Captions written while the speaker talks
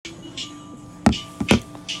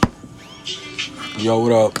Yo,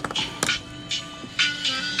 what up?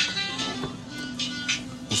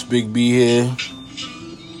 It's Big B here.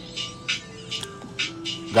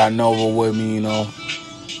 Got Nova with me,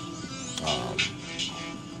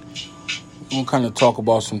 We'll kind of talk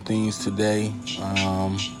about some things today.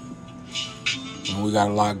 We got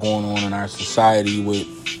a lot going on in our society with,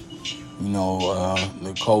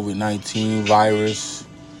 the COVID-19 virus.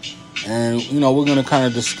 And, we're going to kind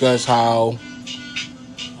of discuss how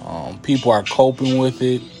people are coping with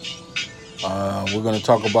it. We're going to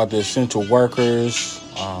talk about the essential workers.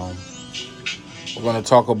 We're going to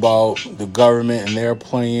talk about the government and their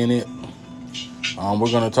play in it. We're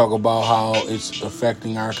going to talk about how it's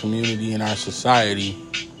affecting our community and our society.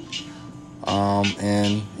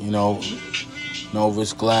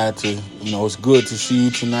 Nova's glad to, it's good to see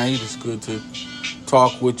you tonight. It's good to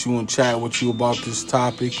talk with you and chat with you about this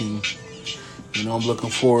topic. And, I'm looking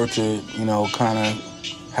forward to, kind of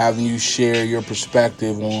having you share your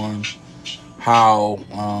perspective on how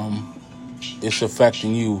it's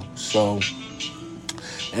affecting you. So,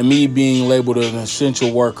 and me being labeled an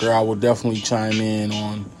essential worker, I would definitely chime in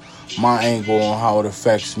on my angle on how it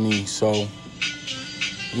affects me. So,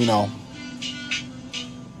 you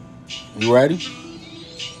ready?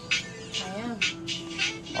 I am.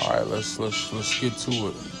 All right, let's get to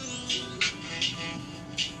it.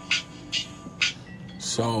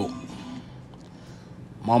 So,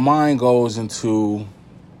 my mind goes into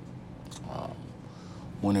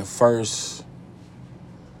when it first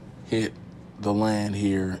hit the land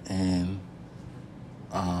here, and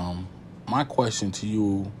my question to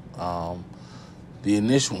you, the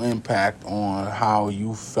initial impact on how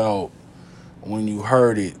you felt when you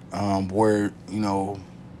heard it, where,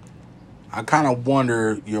 I kind of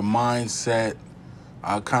wonder your mindset.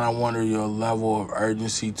 I kind of wonder your level of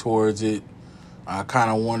urgency towards it. I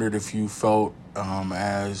kind of wondered if you felt,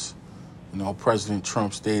 as, President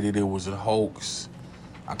Trump stated, it was a hoax.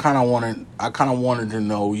 I kind of wanted to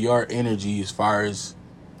know your energy as far as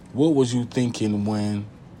what was you thinking when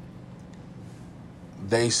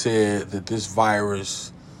they said that this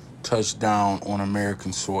virus touched down on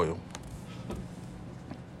American soil.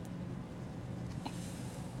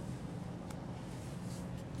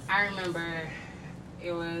 I remember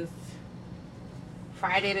it was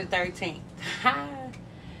Friday the 13th.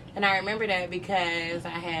 And I remember that because I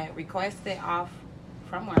had requested off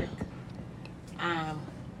from work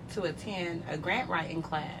to attend a grant writing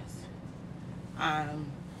class.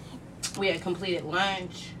 We had completed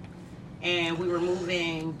lunch and we were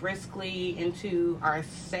moving briskly into our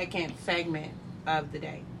second segment of the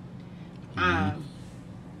day. I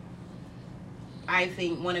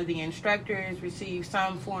think one of the instructors received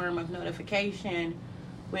some form of notification,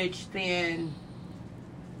 which then,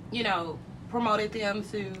 promoted them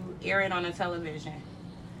to air it on the television.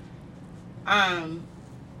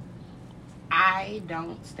 I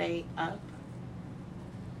don't stay up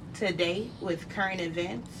to date with current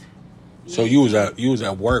events. So you was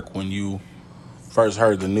at work when you first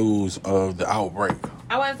heard the news of the outbreak?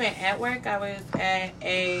 I wasn't at work. I was at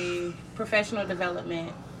a professional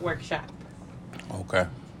development workshop. Okay.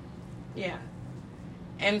 Yeah.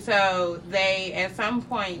 And so they, at some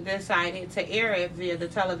point, decided to air it via the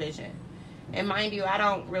television. And mind you, I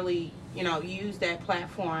don't really, use that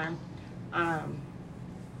platform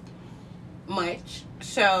much.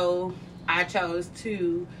 So I chose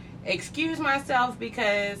to excuse myself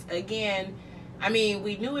because, again,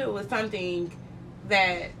 we knew it was something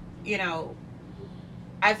that,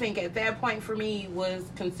 I think at that point for me was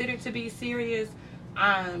considered to be serious.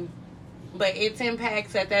 But its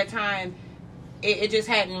impacts at that time, it just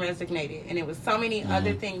hadn't resonated. And it was so many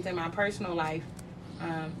other things in my personal life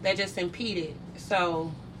that just impeded.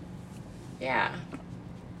 So, yeah.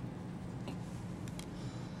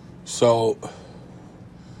 So,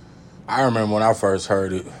 I remember when I first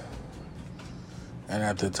heard it. And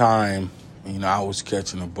at the time, I was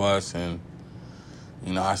catching a bus and,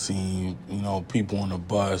 I seen, people on the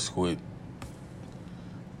bus with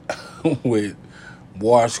with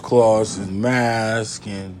washcloths and masks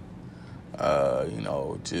and,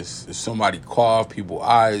 just if somebody coughed, people's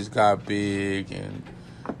eyes got big. And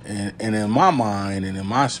in my mind and in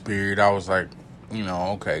my spirit, I was like,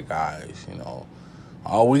 okay, guys,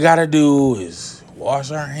 all we got to do is wash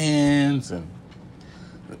our hands and,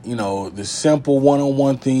 the simple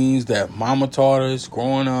one-on-one things that mama taught us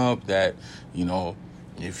growing up that,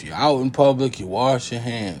 if you're out in public, you wash your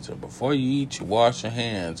hands. And before you eat, you wash your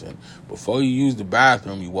hands. And before you use the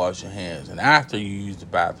bathroom, you wash your hands. And after you use the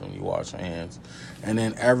bathroom, you wash your hands. And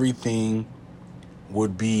then everything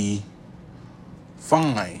would be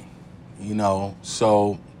fine,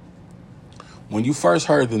 So when you first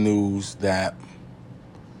heard the news that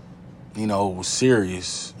it was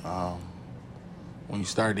serious. When you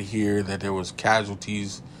started to hear that there was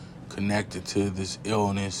casualties connected to this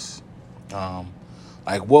illness,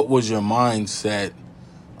 like what was your mindset,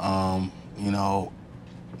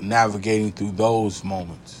 navigating through those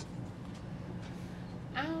moments?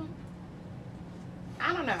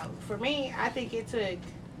 I don't know. For me, I think it took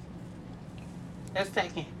a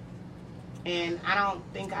second. And I don't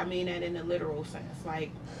think I mean that in a literal sense. Like,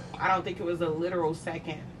 I don't think it was a literal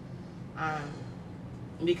second. Um,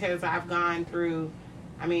 because I've gone through,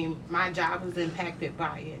 my job was impacted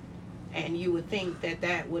by it. And you would think that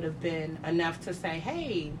that would have been enough to say,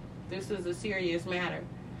 hey, this is a serious matter.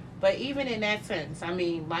 But even in that sense,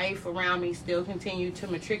 life around me still continued to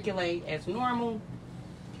matriculate as normal.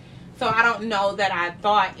 So I don't know that I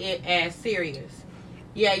thought it as serious.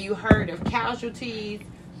 Yeah, you heard of casualties,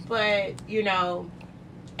 but,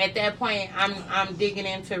 at that point, I'm digging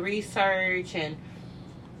into research and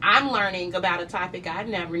I'm learning about a topic I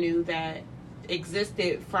never knew that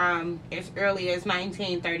existed from as early as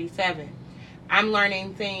 1937. I'm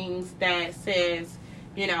learning things that says,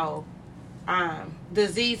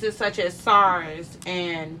 diseases such as SARS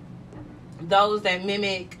and those that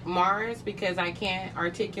mimic Mars, because I can't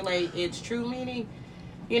articulate its true meaning.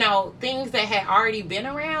 Things that had already been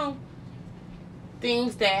around,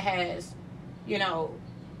 things that has,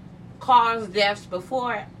 caused deaths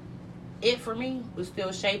before, it for me was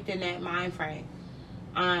still shaped in that mind frame.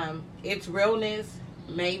 Its realness,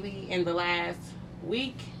 maybe in the last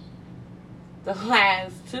week, the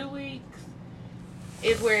last 2 weeks,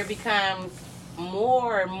 is where it becomes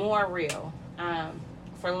more and more real,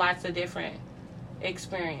 for lots of different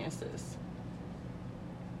experiences.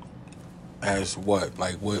 As what?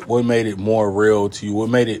 Like, what made it more real to you? What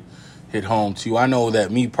made it hit home to you? I know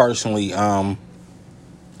that me personally,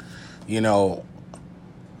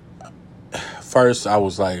 first I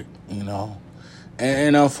was like,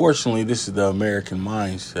 and unfortunately this is the American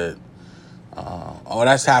mindset.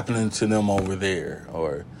 That's happening to them over there.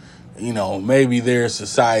 Or, maybe their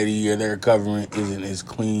society or their government isn't as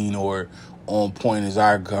clean or on point as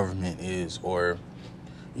our government is. Or,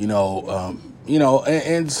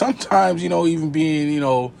 and sometimes, even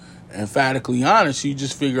being, emphatically honest, you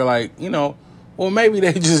just figure like, well, maybe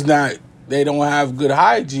they don't have good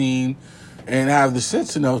hygiene and have the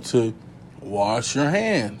sense enough to wash your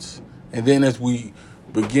hands. And then as we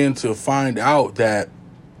begin to find out that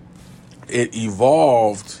it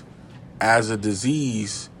evolved as a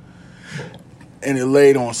disease and it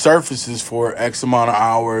laid on surfaces for X amount of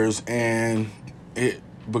hours, and it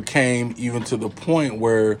became even to the point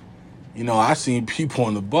where, I seen people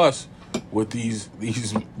on the bus with these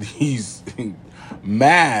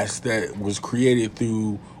masks that was created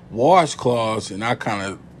through washcloths, and I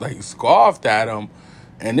kind of like scoffed at them.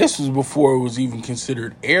 And this was before it was even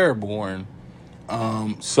considered airborne.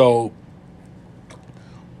 So,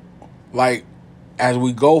 like, as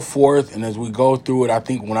we go forth and as we go through it, I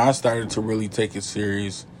think when I started to really take it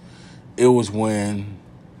serious, it was when,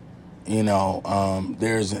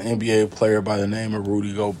 there's an NBA player by the name of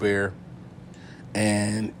Rudy Gobert,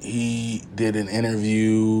 and he did an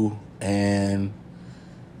interview, and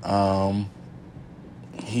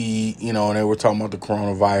he, and they were talking about the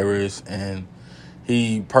coronavirus, and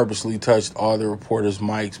he purposely touched all the reporters'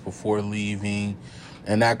 mics before leaving,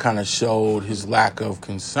 and that kind of showed his lack of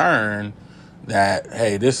concern that,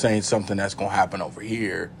 hey, this ain't something that's going to happen over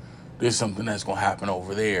here. This is something that's going to happen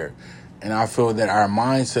over there. And I feel that our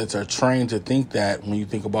mindsets are trained to think that when you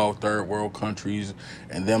think about third world countries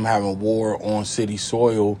and them having war on city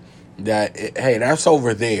soil, that, hey, that's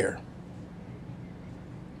over there.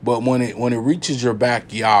 But when it reaches your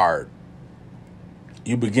backyard,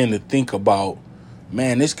 you begin to think about,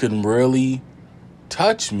 man, this could really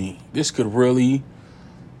touch me. This could really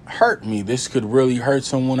hurt me. This could really hurt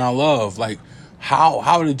someone I love. Like,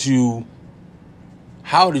 how did you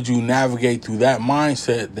navigate through that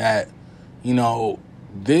mindset that,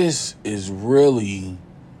 this is really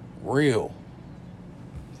real?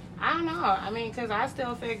 I don't know. Because I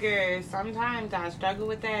still figure sometimes I struggle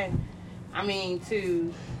with that.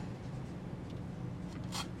 To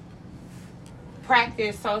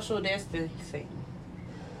practice social distancing.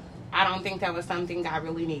 I don't think that was something I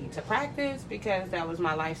really needed to practice because that was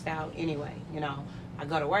my lifestyle anyway. I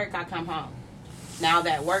go to work, I come home. Now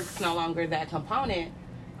that work's no longer that component,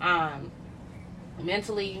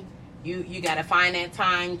 mentally, you got to find that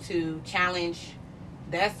time to challenge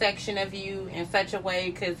that section of you in such a way,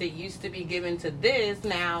 because it used to be given to this.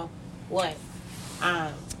 Now, what?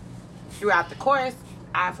 Throughout the course,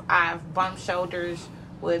 I've bumped shoulders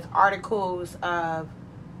with articles of,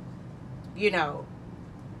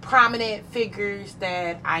 prominent figures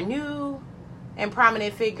that I knew and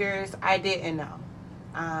prominent figures I didn't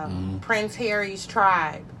know. Prince Harry's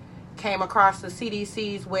tribe came across the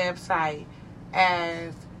CDC's website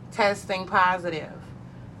as testing positive.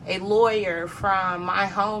 A lawyer from my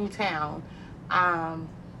hometown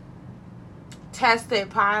tested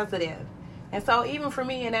positive. And so even for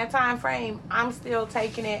me in that time frame, I'm still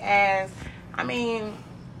taking it as, I mean,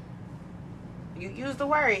 you use the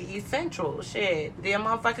word essential. Shit, them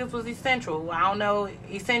motherfuckers was essential. I don't know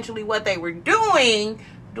essentially what they were doing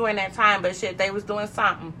during that time, but shit, they was doing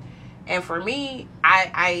something. And for me,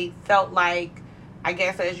 I felt like, I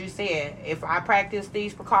guess as you said, if I practice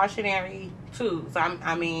these precautionary tools,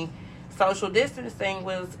 I mean, social distancing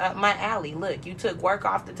was up my alley. Look, you took work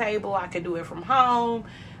off the table. I could do it from home.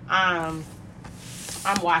 I'm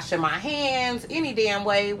washing my hands any damn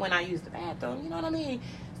way when I use the bathroom. You know what I mean?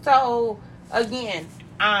 So, again,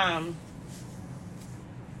 I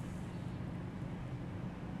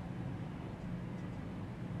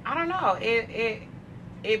don't know.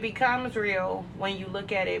 It becomes real when you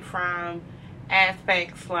look at it from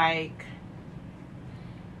aspects like,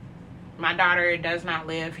 my daughter does not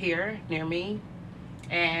live here near me,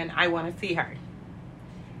 and I want to see her.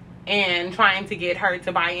 And trying to get her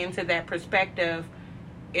to buy into that perspective,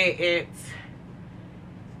 it's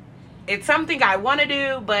something I want to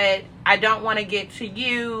do, but I don't want to get to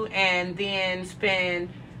you and then spend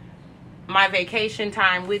my vacation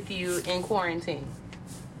time with you in quarantine.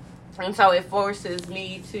 And so it forces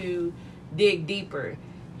me to dig deeper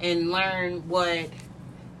and learn what,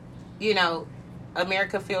 you know,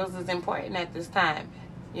 America feels is important at this time.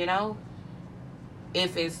 You know,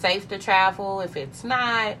 if it's safe to travel, if it's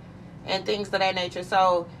not, and things of that nature.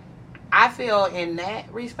 So I feel in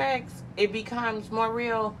that respect, it becomes more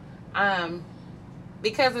real,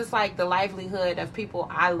 because it's like the livelihood of people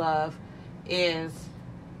I love is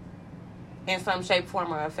in some shape,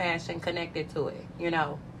 form, or fashion connected to it. You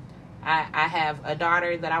know, I have a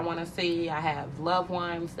daughter that I want to see. I have loved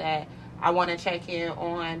ones that I want to check in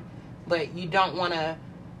on. But you don't want to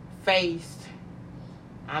face,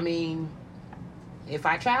 I mean, if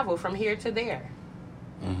I travel from here to there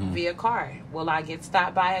via car, will I get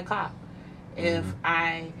stopped by a cop? If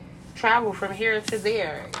I travel from here to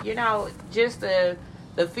there, you know, just the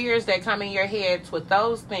fears that come in your heads with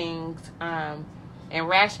those things, and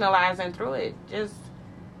rationalizing through it, just,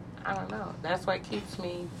 I don't know. That's what keeps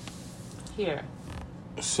me here.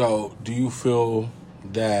 So, do you feel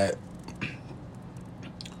that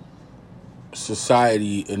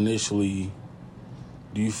society initially,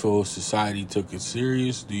 do you feel society took it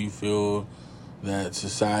serious? Do you feel that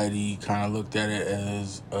society kind of looked at it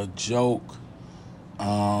as a joke?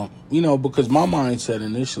 You know, because my mindset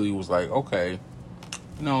initially was like, okay,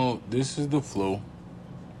 you know, this is the flu.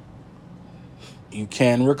 You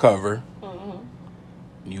can recover.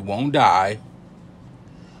 You won't die.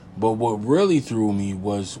 But what really threw me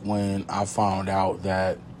was when I found out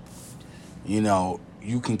that, you know,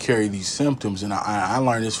 you can carry these symptoms. And I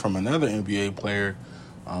learned this from another NBA player,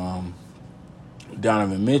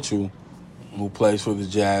 Donovan Mitchell, who plays for the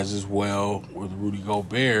Jazz as well with Rudy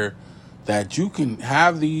Gobert, that you can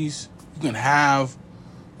have the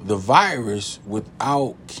virus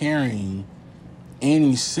without carrying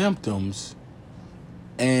any symptoms,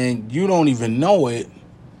 and you don't even know it,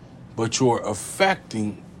 but you're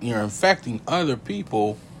infecting other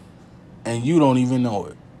people, and you don't even know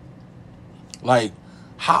it. Like,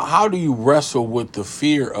 how do you wrestle with the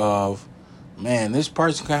fear of, man, this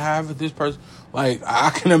person can have it, this person, like,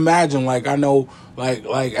 I can imagine, like, I know, like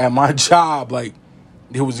at my job, like,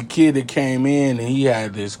 there was a kid that came in and he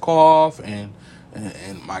had this cough, and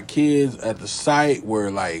my kids at the site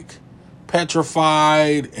were, like,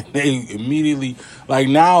 petrified, and they immediately, like,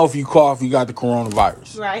 now if you cough, you got the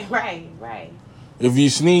coronavirus. Right. If you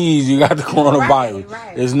sneeze, you got the coronavirus.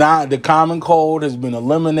 Right. It's not, the common cold has been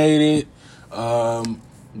eliminated.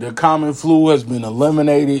 The common flu has been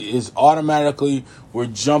eliminated. It's automatically, we're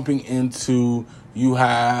jumping into, you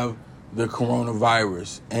have the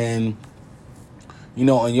coronavirus. And, you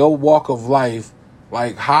know, in your walk of life,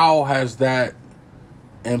 like, how has that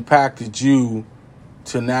impacted you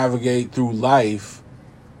to navigate through life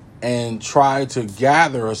and try to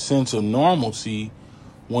gather a sense of normalcy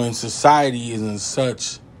when society is in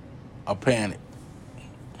such a panic?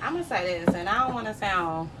 I'm going to say this, and I don't want to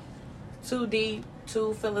sound too deep,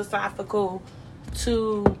 too philosophical,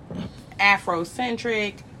 too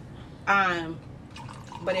Afrocentric.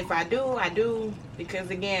 But if I do, I do. Because,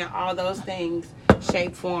 again, all those things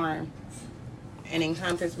shape, form, and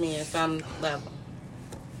encompass me at some level.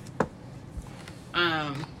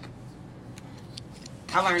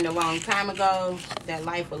 I learned a long time ago that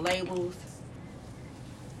life with labels,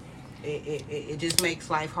 it just makes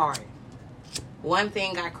life hard. One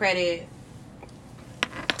thing I credit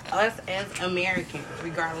us as Americans,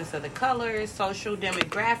 regardless of the color, social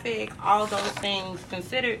demographic, all those things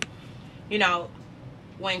considered, you know,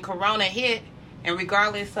 when Corona hit, and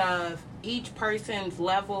regardless of each person's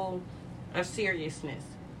level of seriousness,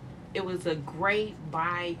 it was a great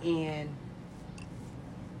buy-in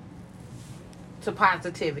to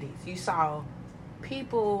positivities. You saw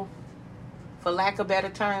people, for lack of better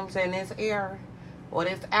terms, in this era or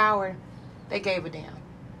this hour, they gave a damn.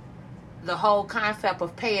 The whole concept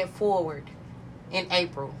of pay it forward in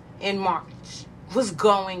April, in March, was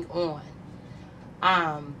going on.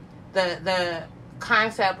 The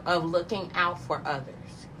concept of looking out for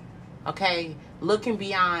others, okay, looking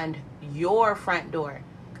beyond your front door.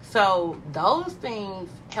 So those things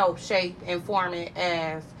help shape and form it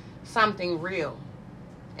as something real.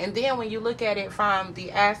 And then when you look at it from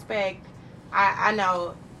the aspect, I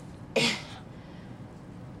know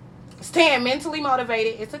staying mentally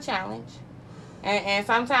motivated is a challenge. And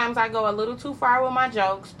sometimes I go a little too far with my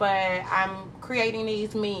jokes, but I'm creating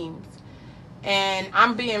these memes. And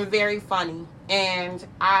I'm being very funny. And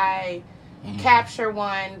I capture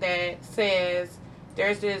one that says,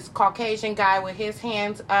 there's this Caucasian guy with his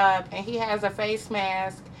hands up, and he has a face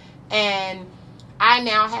mask. And I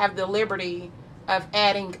now have the liberty of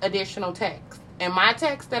adding additional text. And my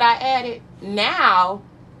text that I added, now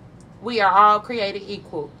we are all created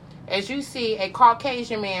equal. As you see a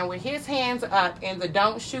Caucasian man with his hands up in the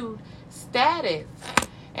don't shoot status.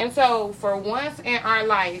 And so for once in our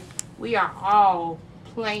life, we are all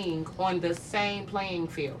playing on the same playing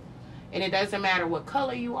field. And it doesn't matter what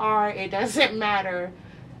color you are. It doesn't matter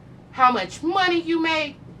how much money you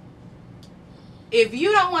make. If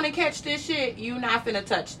you don't want to catch this shit, you're not finna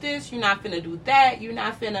touch this. You're not finna do that. You're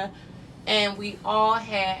not finna. And we all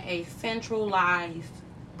had a centralized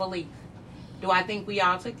belief. Do I think we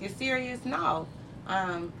all took it serious? No.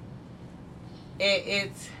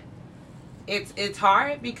 It's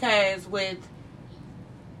hard because with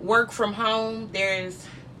work from home, there's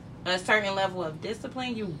a certain level of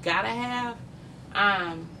discipline you gotta have.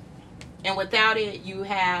 And without it, you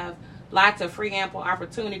have lots of free, ample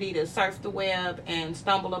opportunity to surf the web and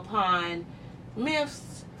stumble upon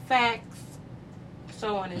myths, facts,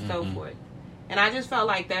 so on and so forth. And I just felt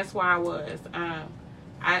like that's where I was.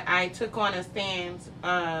 I took on a stance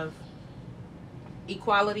of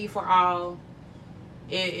equality for all.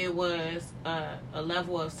 It was a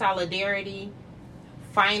level of solidarity.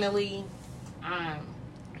 Finally,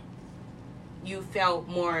 you felt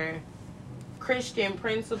more Christian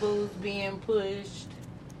principles being pushed.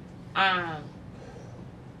 And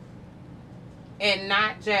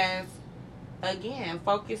not just, again,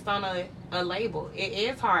 focused on a label. It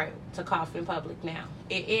is hard to cough in public now.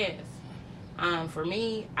 It is. For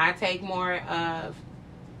me, I take more of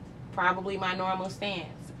probably my normal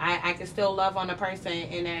stance. I can still love on a person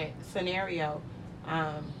in that scenario.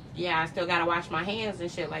 Yeah, I still gotta wash my hands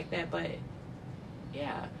and shit like that, but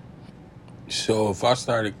yeah. So if I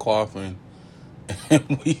started coughing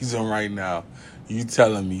and wheezing right now, you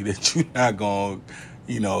telling me that you're not gonna,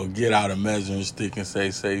 get out a measuring stick and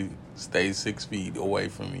say stay 6 feet away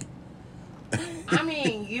from me? I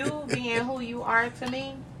mean, you being who you are to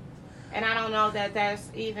me, and I don't know that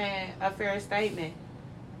that's even a fair statement.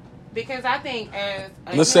 Because I think as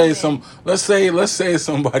a let's say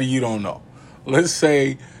somebody you don't know. Let's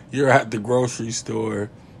say you're at the grocery store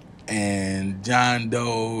and John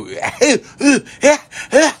Doe,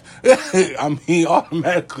 I mean,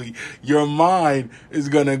 automatically your mind is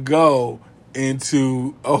gonna go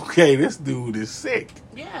into, okay, this dude is sick.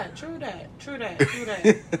 Yeah, true that.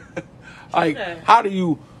 Like, how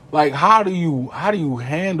do you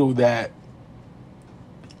handle that,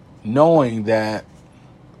 knowing that,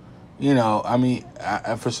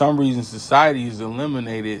 for some reason society has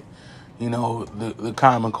eliminated, the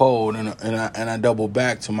common cold, and I double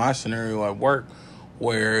back to my scenario at work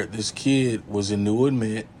where this kid was a new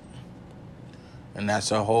admit, and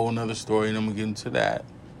that's a whole nother story, and I'm gonna get into that.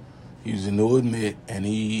 He was a new admit, and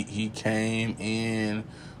he came in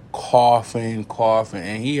coughing,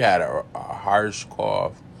 and he had a harsh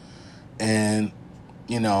cough, and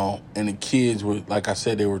and the kids were, like I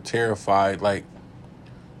said, they were terrified. Like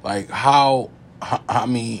how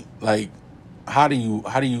do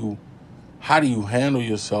you handle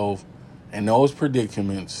yourself in those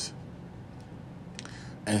predicaments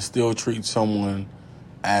and still treat someone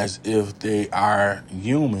as if they are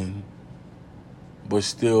human, but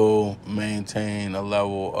still maintain a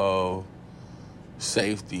level of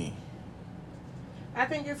safety? I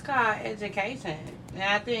think it's called education. And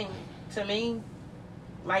I think, to me,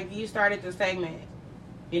 like you started the segment,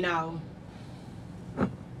 you know,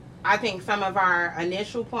 I think some of our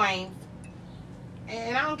initial points,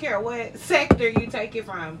 and I don't care what sector you take it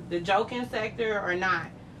from, the joking sector or not,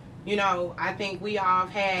 you know, I think we all have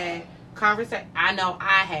had conversation. I know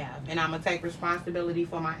I have, and I'm going to take responsibility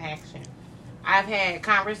for my action. I've had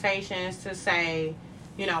conversations to say,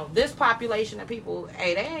 you know, this population of people,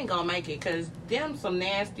 hey, they ain't going to make it because them some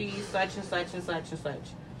nasty such and such and such and such.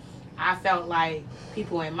 I felt like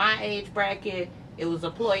people in my age bracket, it was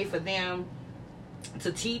a ploy for them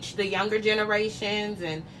to teach the younger generations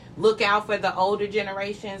and look out for the older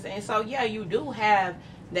generations. And so, yeah, you do have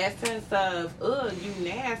that sense of, ugh, you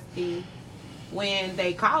nasty when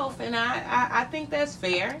they cough. And I think that's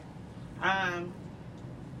fair.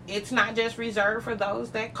 It's not just reserved for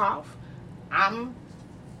those that cough. I've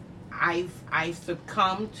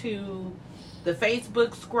succumbed to the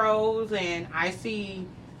Facebook scrolls, and I see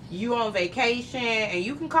you on vacation, and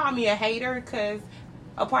you can call me a hater because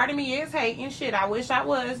a part of me is hating. Shit, I wish I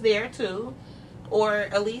was there too, or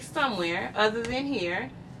at least somewhere other than here,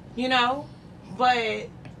 you know. But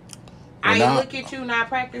I look at you not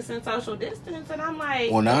practicing social distance, and I'm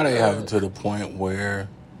like, well, now they have it to the point where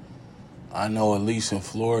I know, at least in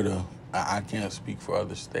Florida, I can't speak for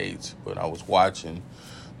other states, but I was watching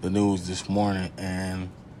the news this morning, and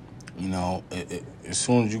you know, as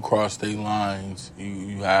soon as you cross state lines,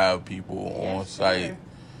 you have people on site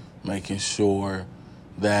making sure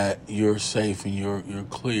that you're safe and you're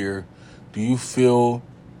clear. Do you feel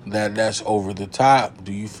that that's over the top?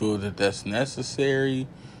 Do you feel that that's necessary?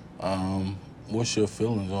 What's your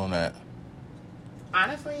feelings on that?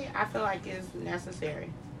 Honestly, I feel like it's necessary.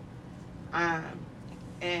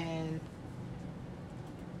 And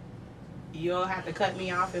you'll have to cut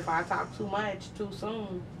me off if I talk too much too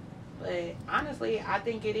soon. But honestly, I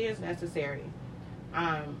think it is necessary.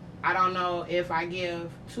 I don't know if I give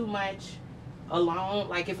too much alone,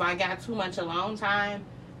 like if I got too much alone time,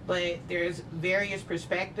 but there's various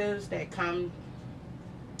perspectives that come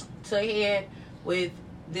to head with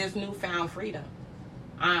this newfound freedom.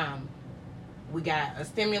 We got a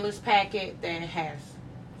stimulus packet that has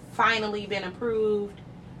finally been approved,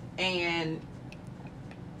 and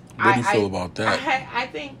what do you feel about that? I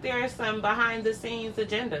think there's some behind the scenes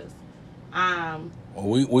agendas.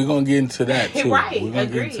 Well, we're going to get into that, too. Right, we're going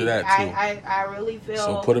to get into that, too. I really feel...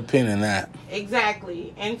 So put a pin in that.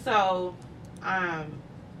 Exactly. And so,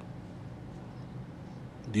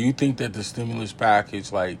 do you think that the stimulus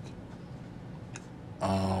package, like,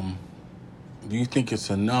 do you think it's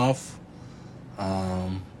enough? I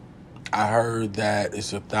heard that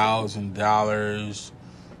it's $1,000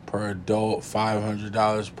 per adult,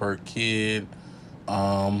 $500 per kid.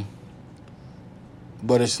 But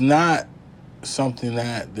it's not something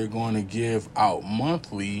that they're going to give out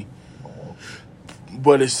monthly,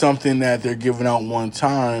 but it's something that they're giving out one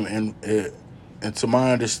time. And to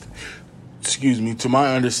my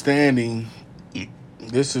understanding,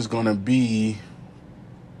 this is going to be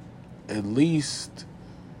at least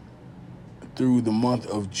through the month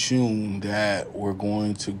of June that we're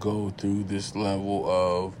going to go through this level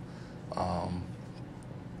of,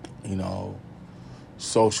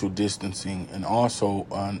 social distancing. And also,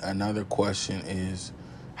 another question is,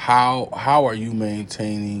 how are you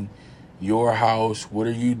maintaining your house? What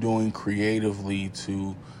are you doing creatively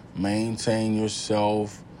to maintain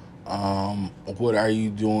yourself? What are you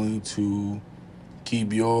doing to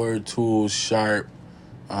keep your tools sharp,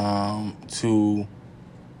 to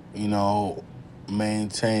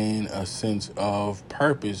maintain a sense of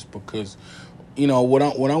purpose? Because what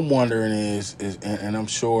I'm wondering is and I'm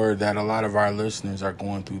sure that a lot of our listeners are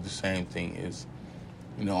going through the same thing, is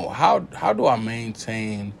how do I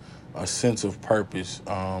maintain a sense of purpose?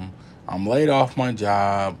 I'm laid off my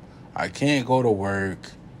job, I can't go to work.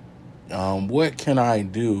 What can I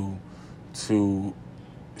do to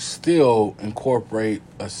still incorporate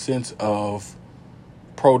a sense of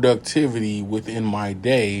productivity within my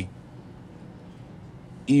day,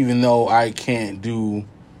 even though I can't do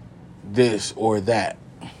this or that?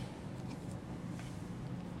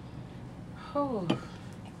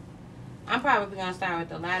 I'm probably going to start with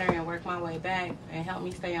the latter and work my way back and help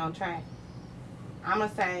me stay on track. I'm going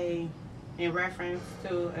to say, in reference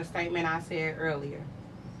to a statement I said earlier,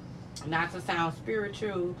 not to sound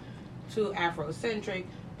spiritual, too Afrocentric,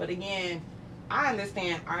 but again, I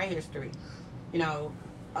understand our history.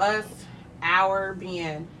 Us, our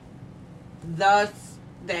being thus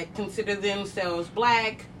that consider themselves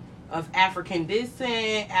black, of African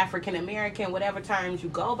descent, African American, whatever terms you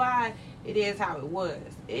go by, it is how it was.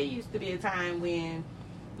 It used to be a time when,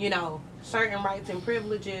 certain rights and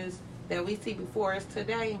privileges that we see before us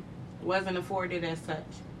today wasn't afforded as such.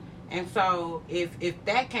 And so if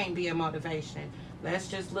that can't be a motivation, let's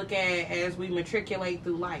just look at as we matriculate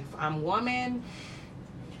through life. I'm woman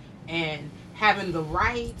and having the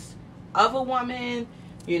rights of a woman,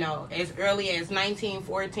 you know, as early as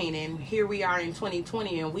 1914, and here we are in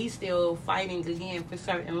 2020 and we still fighting again for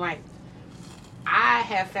certain rights. I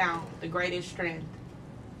have found the greatest strength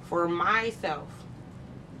for myself,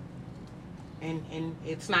 and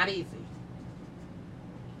it's not easy.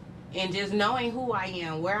 And just knowing who I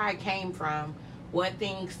am, where I came from, what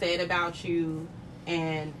things said about you,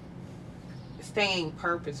 and staying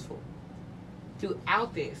purposeful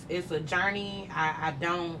throughout this. It's a journey. I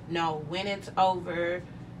don't know when it's over.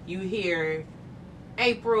 You hear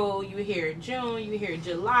April, you hear June, you hear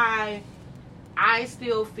July. I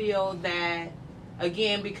still feel that,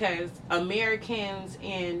 again, because Americans,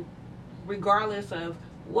 in regardless of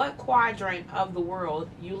what quadrant of the world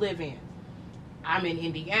you live in, I'm in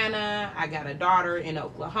Indiana, I got a daughter in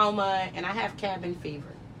Oklahoma, and I have cabin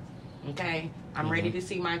fever. Okay? I'm ready to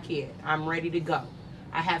see my kid. I'm ready to go.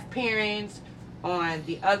 I have parents on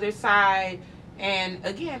the other side, and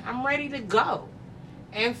again, I'm ready to go.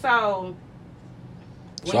 And so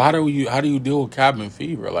how do you deal with cabin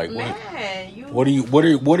fever? Like, man, what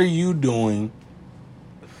are you doing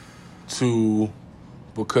to,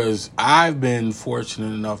 because I've been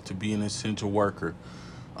fortunate enough to be an essential worker.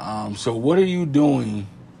 So what are you doing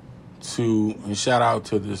to, and shout out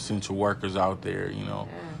to the essential workers out there, you know,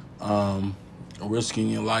 risking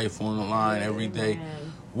your life on the line every day.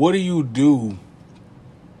 What do you do,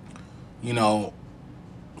 you know,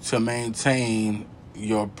 to maintain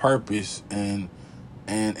your purpose, and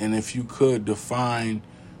if you could define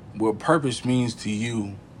what purpose means to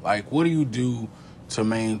you? Like, what do you do to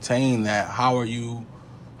maintain that? How are you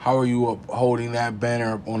upholding that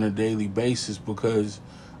banner on a daily basis? Because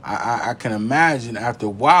I can imagine after a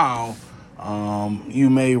while, you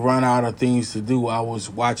may run out of things to do. I was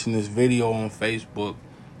watching this video on Facebook,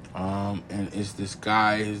 and it's this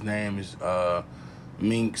guy, his name is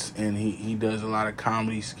Minx, and he does a lot of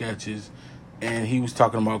comedy sketches, and he was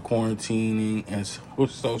talking about quarantining and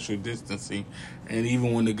social distancing. And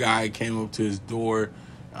even when the guy came up to his door,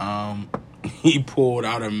 he pulled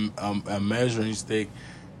out a measuring stick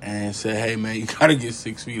and said, "Hey man, you gotta get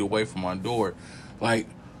 6 feet away from my door." Like,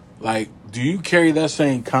 do you carry that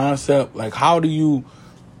same concept? What do you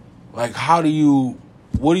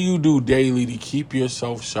do daily to keep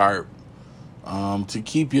yourself sharp, to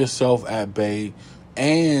keep yourself at bay,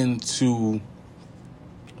 and to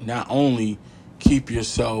not only keep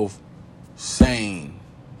yourself sane?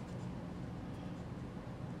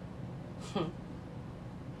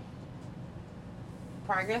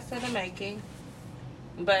 Progress in the making.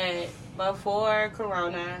 But before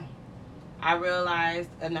Corona, I realized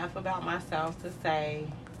enough about myself to say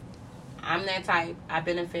I'm that type. I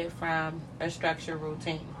benefit from a structured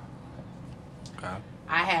routine. Okay.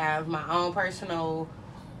 I have my own personal,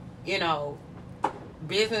 you know,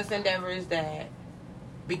 business endeavors that,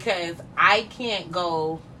 because I can't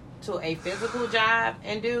go to a physical job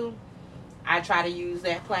and do, I try to use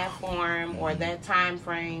that platform or that time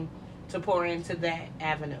frame to pour into that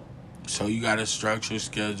avenue. So you got a structured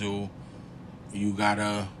schedule. You got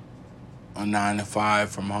a 9 to 5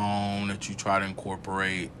 from home that you try to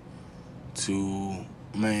incorporate to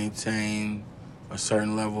maintain a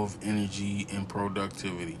certain level of energy and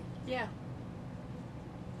productivity. Yeah.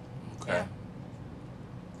 Okay.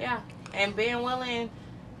 Yeah. And being willing,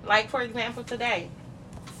 like for example today,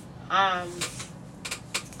 I'm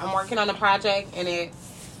working on a project and it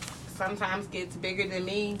sometimes gets bigger than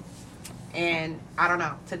me. And I don't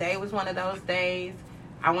know, today was one of those days.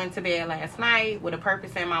 I went to bed last night with a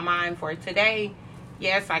purpose in my mind for today.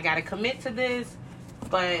 Yes, I got to commit to this,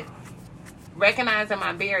 but recognizing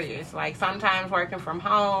my barriers, like sometimes working from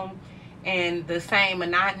home and the same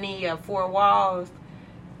monotony of 4 walls,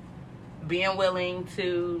 being willing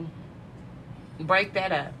to break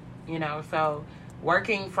that up, you know, so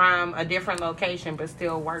working from a different location but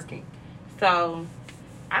still working. So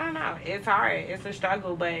I don't know, it's hard, it's a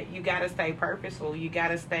struggle, but you got to stay purposeful, you got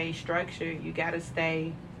to stay structured, you got to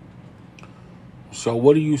stay. So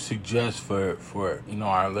what do you suggest for you know,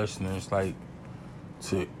 our listeners, like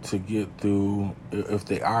to get through, if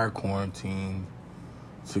they are quarantined,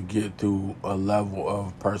 to get through a level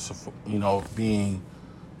of you know, being,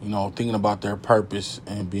 you know, thinking about their purpose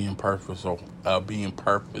and being purposeful,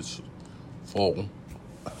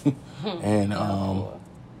 and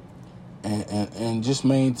and just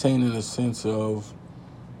maintaining a sense of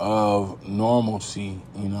normalcy.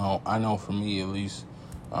 You know, I know for me at least,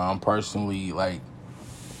 personally, like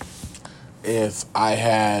if I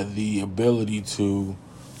had the ability to,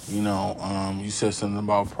 you said something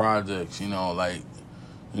about projects,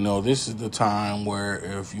 this is the time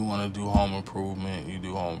where if you want to do home improvement, you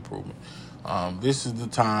do home improvement. This is the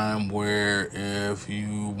time where if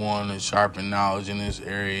you want to sharpen knowledge in this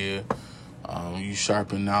area, you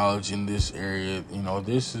sharpen knowledge in this area.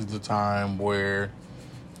 This is the time where,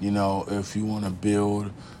 if you want to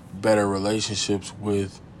build better relationships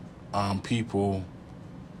with people,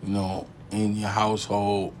 in your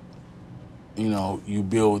household, you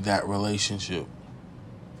build that relationship.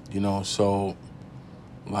 So,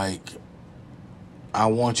 like, I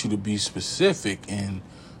want you to be specific in,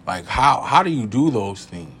 like, how do you do those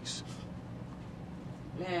things?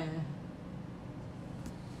 Man.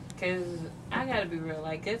 Because I got to be real.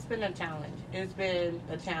 Like, it's been a challenge. It's been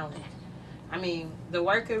a challenge. I mean, the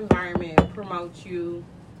work environment promotes you.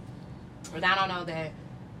 And I don't know that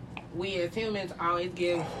we as humans always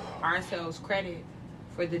give ourselves credit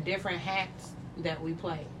for the different hats that we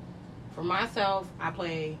play. For myself, I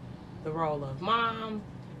play the role of mom.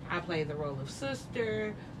 I play the role of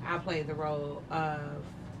sister. I play the role of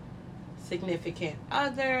significant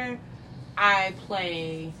other. I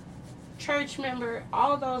play church member.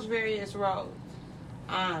 All those various roles.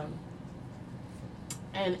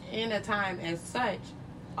 And in a time as such,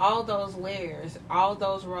 all those layers, all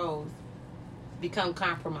those roles become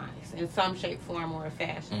compromised in some shape, form, or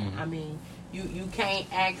fashion. Mm-hmm. I mean, you can't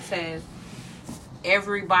access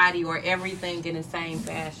everybody or everything in the same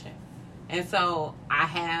fashion. And so I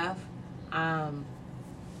have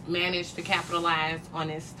managed to capitalize on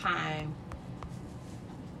this time.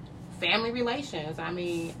 Family relations. I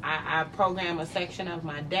mean, I program a section of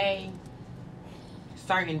my day,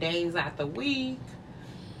 certain days out the week.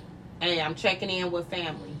 Hey, I'm checking in with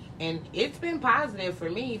family. And it's been positive for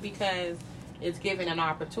me because it's given an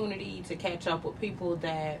opportunity to catch up with people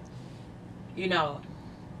that,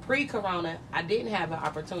 pre-corona, I didn't have an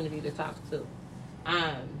opportunity to talk to.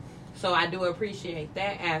 So I do appreciate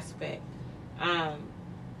that aspect.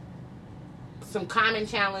 Some common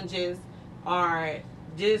challenges are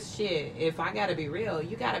just shit. If I gotta be real,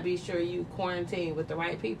 you gotta be sure you quarantine with the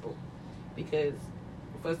right people. Because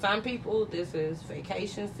for some people, this is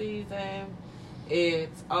vacation season.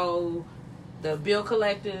 It's, the bill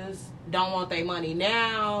collectors don't want their money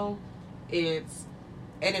now. It's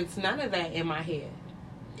none of that in my head.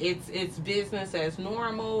 It's business as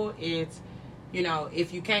normal. It's,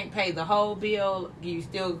 if you can't pay the whole bill,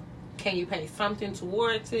 can you pay something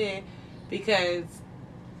towards it? Because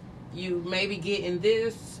you may be getting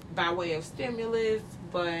this by way of stimulus,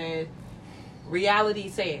 but reality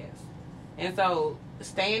says. And so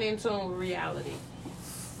staying in tune with reality.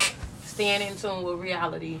 Staying in tune with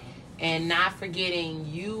reality and not forgetting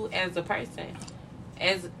you as a person,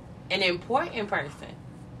 as an important person.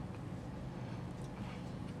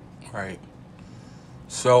 Right.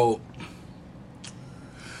 So,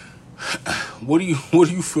 what do you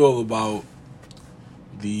feel about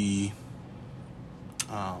the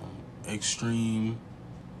extreme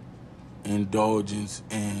indulgence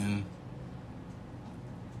in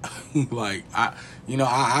like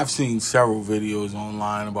I've seen several videos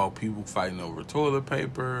online about people fighting over toilet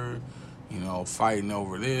paper, fighting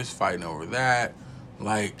over this, fighting over that.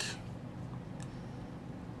 Like,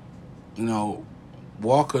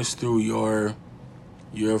 walk us through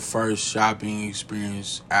your first shopping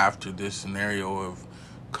experience after this scenario of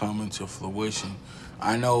coming to fruition.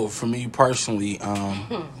 I know for me personally,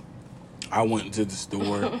 I went to the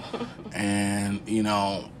store and,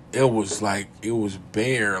 it was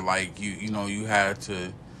bare. Like, you had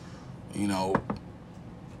to,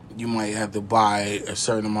 you might have to buy a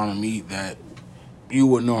certain amount of meat that you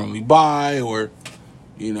would normally buy, or,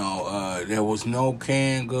 there was no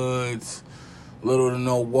canned goods, little to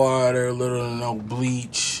no water, little to no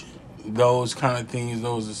bleach, those kind of things,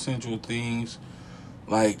 those essential things.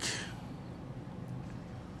 Like,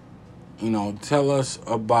 tell us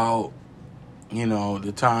about,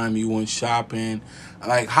 the time you went shopping.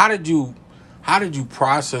 Like, how did you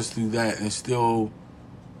process through that and still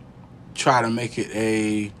try to make it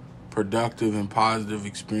a productive and positive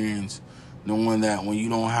experience, knowing that when you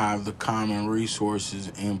don't have the common resources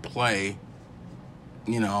in play,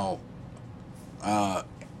 and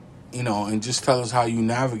just tell us how you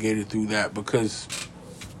navigated through that, because,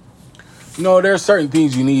 there are certain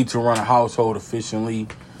things you need to run a household efficiently,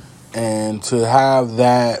 and to have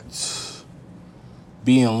that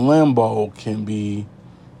be in limbo can be,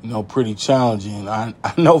 pretty challenging. I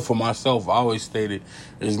know for myself, I always stated,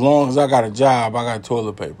 as long as I got a job, I got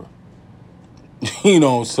toilet paper.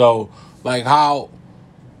 So, like, how,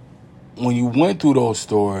 when you went through those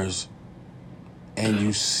stores and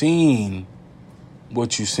you seen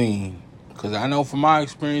what you seen. Because I know from my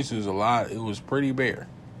experience, it was pretty bare.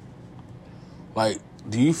 Like,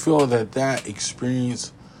 do you feel that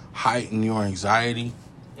experience heightened your anxiety?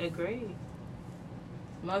 Agreed.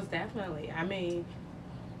 Most definitely. I mean,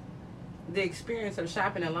 the experience of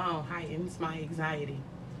shopping alone heightens my anxiety.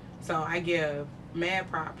 So I give mad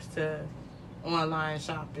props to online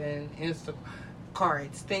shopping,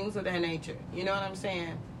 Instacarts, things of that nature. You know what I'm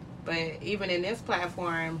saying? But even in this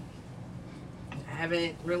platform, I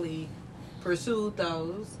haven't really pursued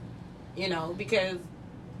those, because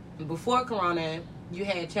before Corona, you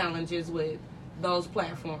had challenges with those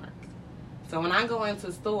platforms. So when I go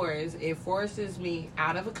into stores, it forces me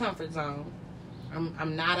out of a comfort zone.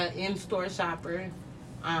 I'm not an in-store shopper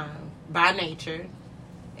by nature.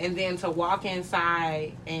 And then to walk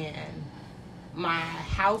inside, and my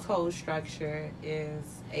household structure is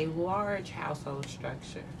a large household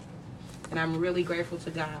structure. And I'm really grateful to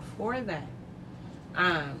God for that.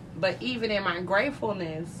 But even in my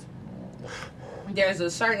gratefulness, there's a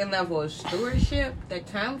certain level of stewardship that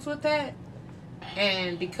comes with that.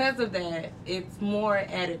 And because of that, it's more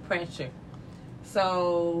added pressure.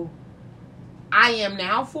 So I am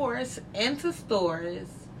now forced into stores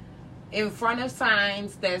in front of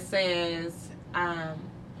signs that says,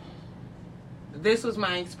 this was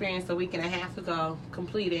my experience a week and a half ago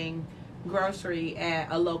completing grocery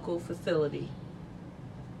at a local facility.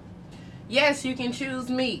 Yes, you can choose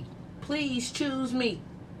meat. Please choose meat.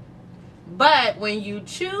 But when you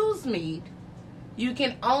choose meat, you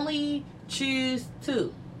can only choose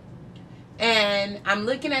 2. And I'm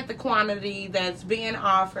looking at the quantity that's being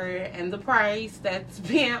offered and the price that's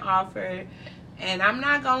being offered. And I'm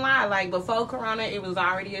not going to lie, like before Corona, it was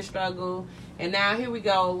already a struggle. And now here we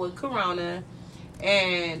go with Corona.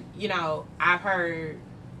 And, I've heard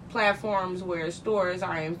platforms where stores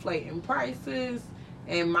are inflating prices.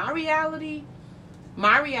 And my reality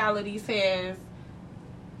says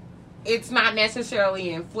it's not necessarily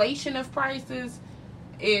inflation of prices.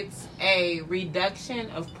 It's a reduction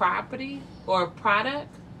of property or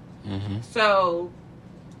product. Mm-hmm. So,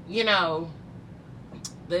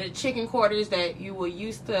 the chicken quarters that you were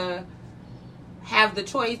used to have the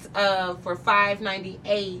choice of for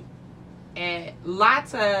 $5.98 at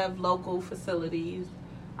lots of local facilities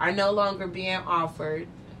are no longer being offered.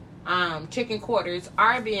 Chicken quarters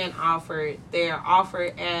are being offered. They're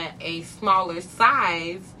offered at a smaller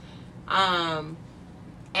size,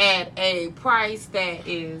 at a price that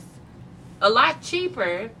is a lot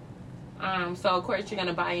cheaper. So of course you're going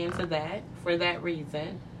to buy into that for that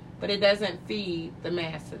reason. But it doesn't feed the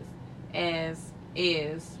masses, as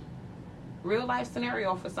is real life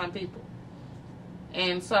scenario for some people.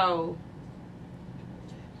 And so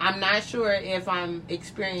I'm not sure if I'm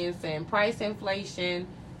experiencing price inflation,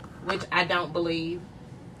 which I don't believe.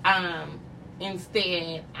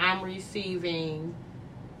 Instead, I'm receiving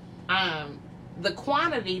the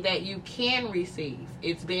quantity that you can receive.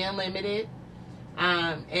 It's being limited.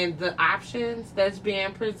 And the options that's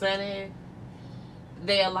being presented,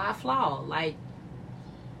 they're a lot flawed. Like,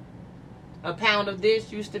 a pound of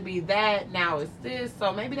this used to be that, now it's this.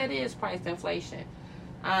 So maybe that is price inflation.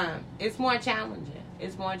 It's more challenging.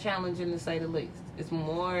 It's more challenging to say the least. It's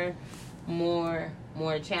more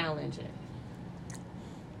challenging.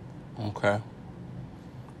 Okay.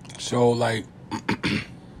 So, like,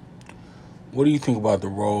 what do you think about the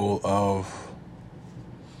role of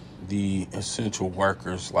the essential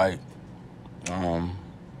workers? Like,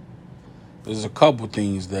 there's a couple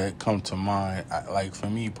things that come to mind. Like, for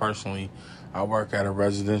me personally, I work at a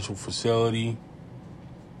residential facility.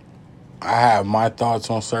 I have my thoughts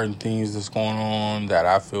on certain things that's going on that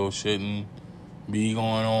I feel shouldn't be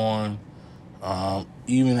going on.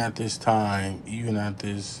 Even at this time, even at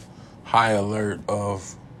this high alert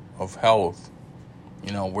of health,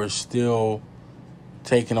 we're still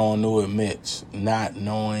taking on new admits, not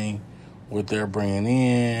knowing what they're bringing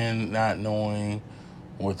in, not knowing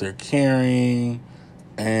what they're carrying.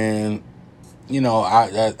 And,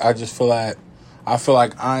 I just feel like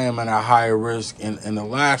I am at a higher risk. And the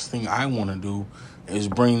last thing I want to do is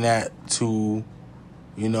bring that to,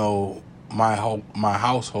 my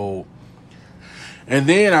household. And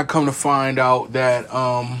then I come to find out that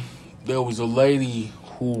there was a lady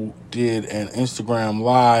who did an Instagram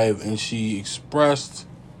live, and she expressed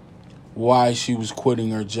why she was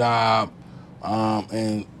quitting her job.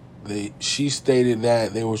 And she stated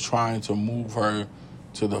that they was trying to move her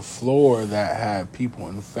to the floor that had people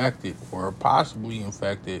infected or possibly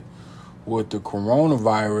infected with the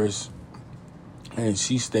coronavirus. And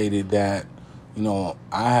she stated that, I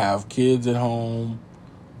have kids at home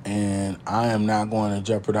and I am not going to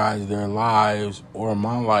jeopardize their lives or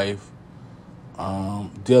my life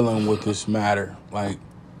dealing with this matter. Like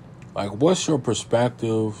what's your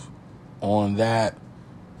perspective on that?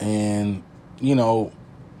 And,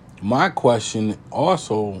 my question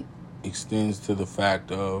also extends to the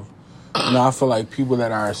fact of, I feel like people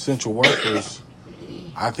that are essential workers,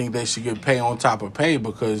 I think they should get pay on top of pay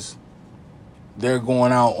because they're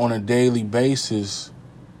going out on a daily basis,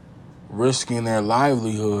 risking their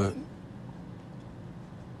livelihood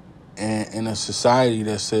in a society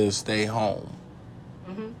that says stay home.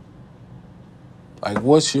 Mm-hmm. Like,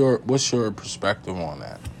 what's your perspective on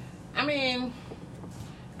that? I mean,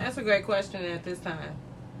 that's a great question at this time.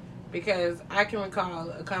 Because I can recall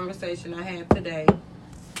a conversation I had today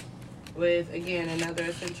with, again, another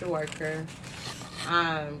essential worker.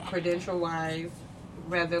 Credential-wise,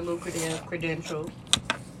 rather lucrative credential.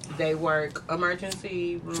 They work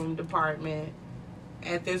emergency room department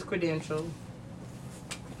at this credential.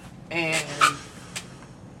 And,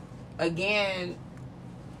 again,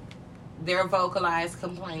 their vocalized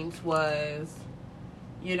complaints was,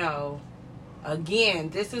 again,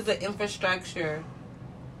 this is an infrastructure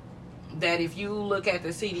that if you look at the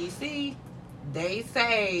CDC, they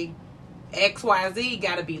say XYZ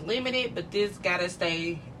got to be limited, but this got to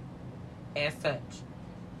stay as such.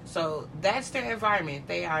 So that's their environment.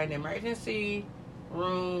 They are an emergency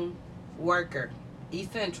room worker,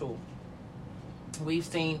 essential. We've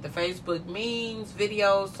seen the Facebook memes,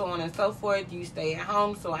 videos, so on and so forth. You stay at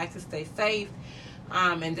home so I can stay safe.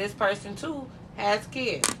 And this person, too, has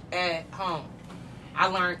kids at home. I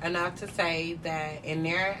learned enough to say that in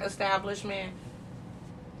their establishment,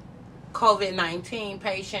 COVID-19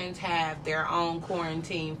 patients have their own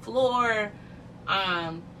quarantine floor,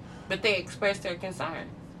 but they express their concerns.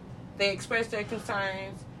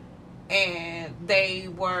 And they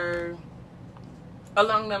were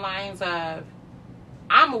along the lines of,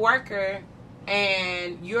 I'm a worker,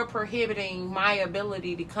 and you're prohibiting my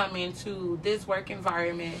ability to come into this work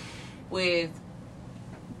environment with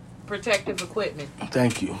protective equipment.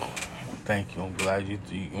 Thank you. I'm glad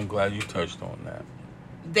you touched on that.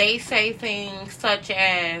 They say things such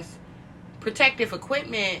as protective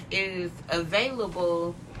equipment is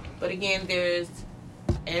available, but again, there's,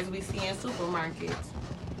 as we see in supermarkets,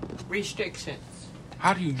 restrictions.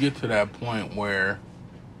 How do you get to that point where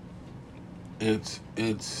it's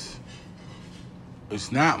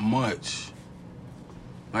not much?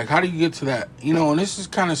 Like, how do you get to that? And this is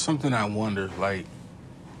kind of something I wonder, like,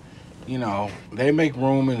 they make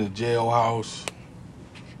room in the jailhouse.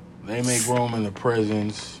 They make room in the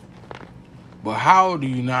prisons. But how do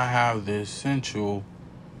you not have the essential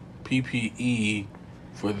PPE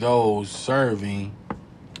for those serving?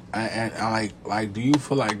 And like, do you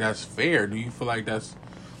feel like that's fair? Do you feel like that's,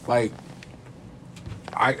 like,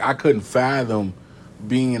 I couldn't fathom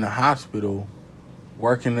being in a hospital,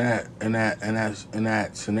 working in that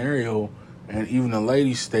scenario, and even the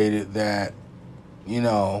lady stated that,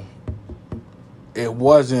 it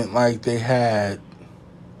wasn't like they had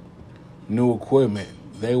new equipment.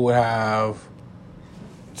 They would have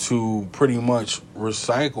to pretty much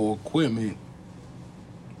recycle equipment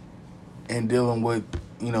and dealing with,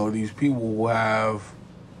 these people who have,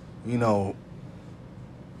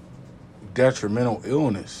 detrimental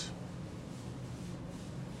illness.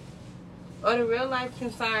 Or the real life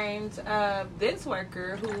concerns of this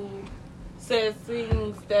worker who says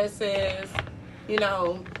things that says,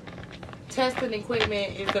 testing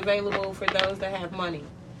equipment is available for those that have money.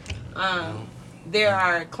 There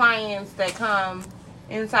are clients that come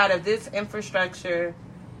inside of this infrastructure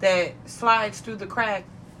that slides through the crack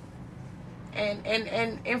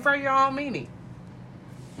and for your own meaning.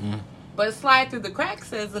 But slide through the crack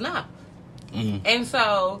says enough. And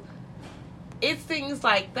so it's things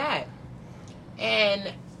like that.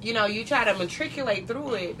 And, you try to matriculate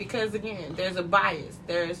through it because, again, there's a bias.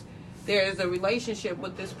 There's a relationship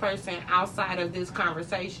with this person outside of this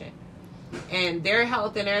conversation. And their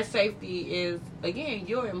health and their safety is, again,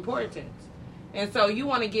 your importance. And so you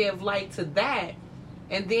want to give light to that.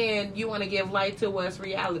 And then you want to give light to what's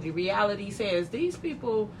reality. Reality says these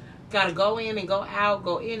people got to go in and go out,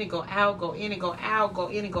 go in and go out, go in and go out, go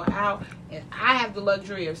in and go out. And I have the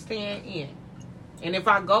luxury of staying in. And if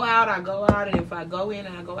I go out, I go out. And if I go in,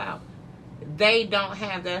 I go out. They don't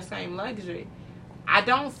have that same luxury. I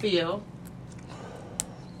don't feel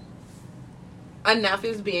enough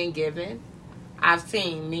is being given. I've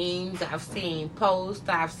seen memes. I've seen posts.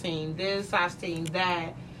 I've seen this. I've seen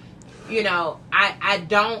that. I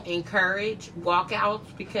don't encourage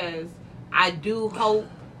walkouts because I do hope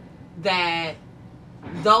that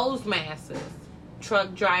those masses,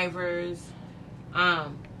 truck drivers,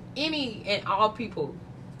 any and all people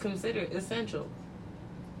considered essential,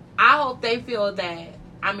 I hope they feel that,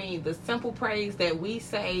 I mean, the simple praise that we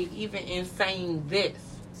say, even in saying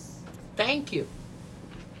this, thank you.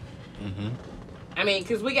 Mm-hmm. I mean,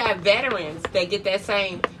 because we got veterans that get that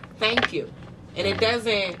same thank you. And it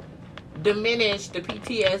doesn't diminish the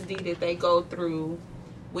PTSD that they go through,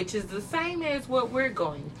 which is the same as what we're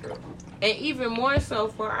going through. And even more so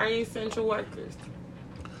for our essential workers.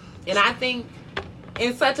 And I think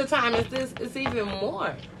in such a time as this, it's even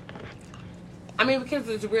more. I mean, because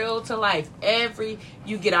it's real to life.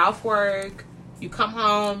 You get off work, you come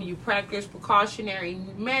home, you practice precautionary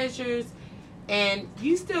measures, and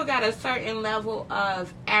you still got a certain level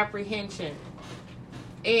of apprehension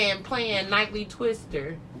and playing nightly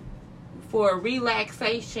twister for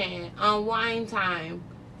relaxation, unwind time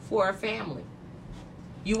for a family.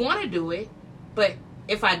 You want to do it, but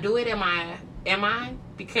if I do it, am I?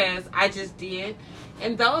 Because I just did.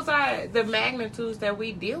 And those are the magnitudes that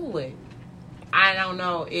we deal with. I don't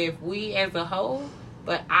know if we as a whole,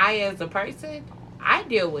 but I as a person, I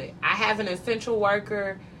deal with. I have an essential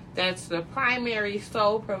worker that's the primary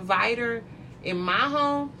sole provider in my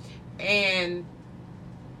home, and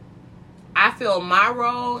I feel my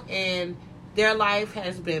role in their life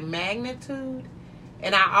has been magnitude,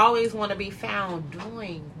 and I always want to be found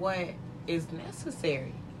doing what is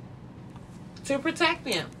necessary to protect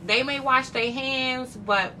them. They may wash their hands,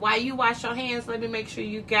 but while you wash your hands, let me make sure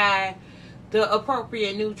you got the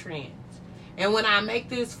appropriate nutrients. And when I make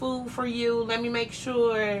this food for you, let me make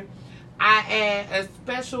sure I add a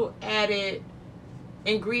special added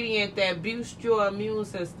ingredient that boosts your immune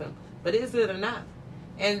system. But is it enough?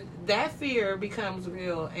 And that fear becomes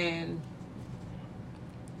real, and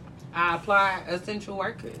I apply essential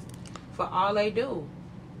workers for all they do.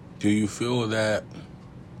 Do you feel that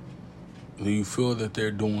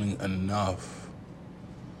they're doing enough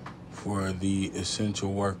for the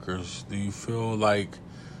essential workers? Do you feel like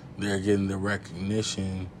they're getting the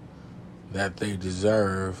recognition that they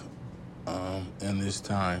deserve in this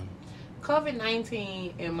time?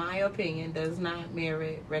 COVID-19, in my opinion, does not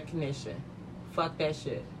merit recognition. Fuck that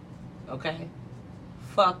shit. Okay?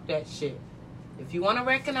 Fuck that shit. If you want to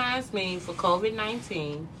recognize me for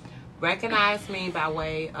COVID-19, recognize me by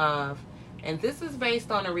way of, and this is based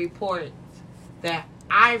on a report that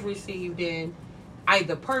I've received in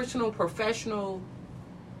either personal, professional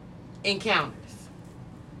encounters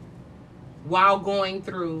while going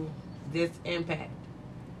through this impact.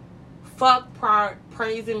 Fuck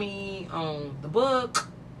praising me on the book,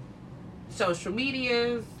 social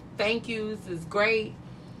medias. Thank yous is great,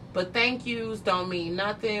 but thank yous don't mean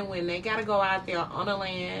nothing when they got to go out there on the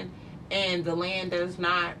land and the land does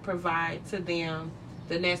not provide to them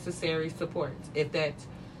the necessary supports. If that's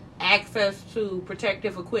access to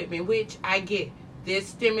protective equipment, which I get, this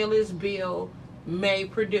stimulus bill may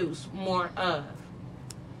produce more of.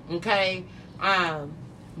 Okay?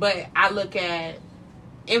 But I look at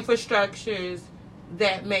infrastructures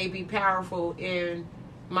that may be powerful in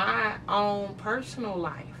my own personal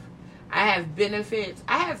life. I have benefits.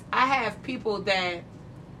 I have people that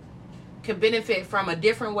can benefit from a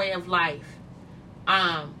different way of life.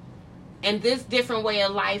 And this different way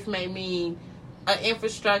of life may mean an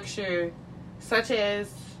infrastructure such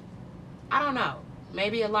as, I don't know,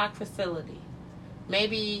 maybe a locked facility.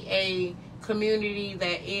 Maybe a community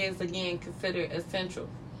that is, again, considered essential.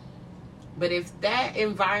 But if that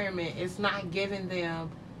environment is not giving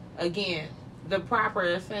them, again, the proper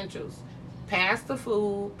essentials, past the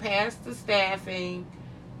food, past the staffing,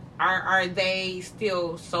 are they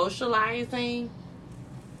still socializing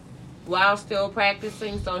while still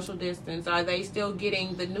practicing social distance? Are they still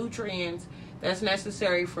getting the nutrients that's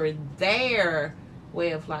necessary for their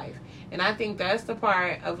way of life? And I think that's the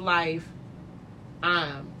part of life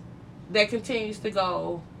that continues to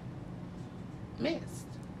go missed.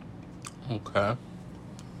 Okay.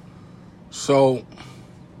 So,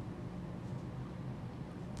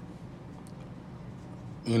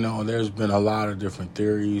 there's been a lot of different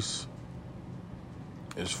theories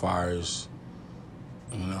as far as,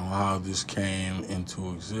 how this came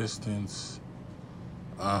into existence.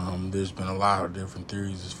 There's been a lot of different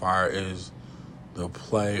theories as far as the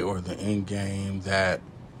play or the end game that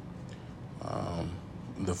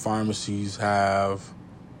the pharmacies have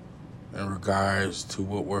in regards to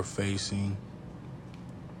what we're facing.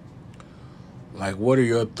 Like, what are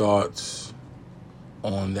your thoughts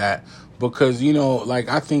on that? Because,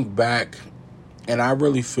 I think back, and I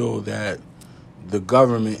really feel that the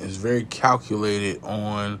government is very calculated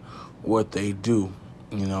on what they do.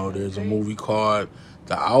 There's a movie called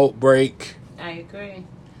The Outbreak. I agree.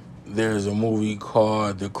 There's a movie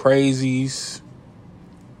called The Crazies.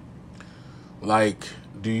 Like,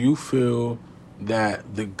 do you feel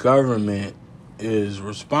that the government is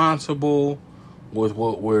responsible with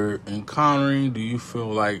what we're encountering? Do you feel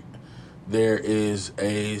like there is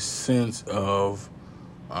a sense of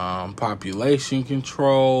population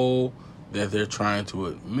control that they're trying to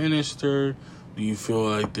administer? Do you feel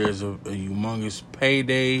like there's a humongous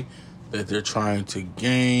payday that they're trying to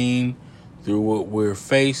gain through what we're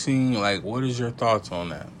facing? Like, what is your thoughts on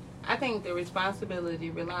that? I think the responsibility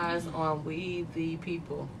relies on we the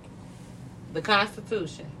people. The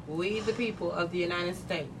Constitution, we the people of the United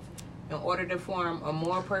States, in order to form a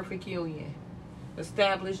more perfect union,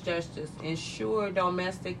 establish justice, ensure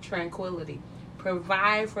domestic tranquility,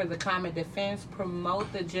 provide for the common defense,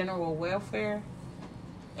 promote the general welfare,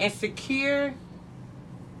 and secure.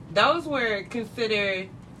 Those were considered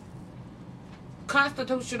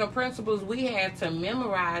constitutional principles we had to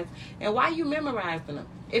memorize. And why you memorizing them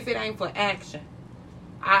if it ain't for action?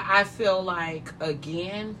 I feel like,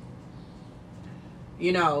 again,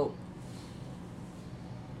 you know,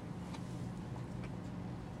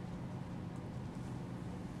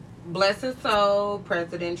 bless his soul,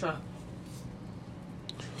 President Trump.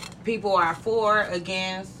 People are for,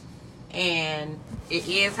 against, and it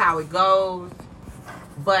is how it goes.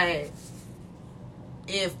 But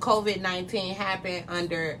if COVID-19 happened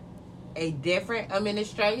under a different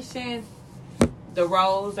administration, the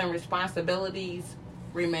roles and responsibilities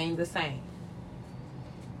remain the same.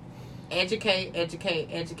 Educate, educate,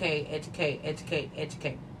 educate, educate, educate,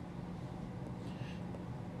 educate.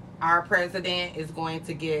 Our president is going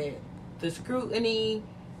to get the scrutiny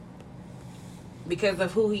because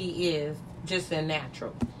of who he is, just in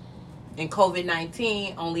natural. And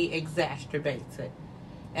COVID-19 only exacerbates it.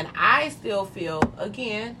 And I still feel,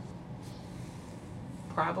 again,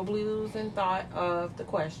 probably losing thought of the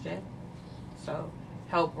question. So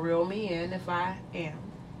help reel me in if I am.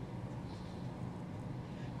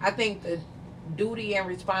 I think the duty and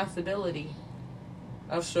responsibility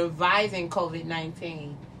of surviving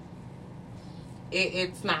COVID-19,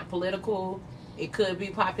 it's not political. It could be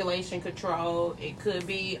population control. It could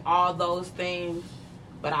be all those things.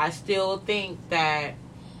 But I still think that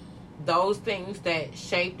those things that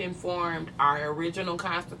shaped and formed our original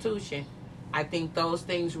Constitution, I think those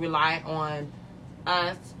things rely on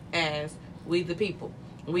us as we the people.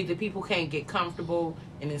 We the people can't get comfortable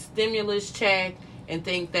in a stimulus check and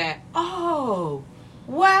think that, oh,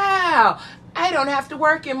 wow, I don't have to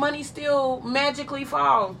work and money still magically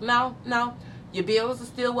falls. No. Your bills are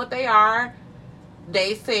still what they are.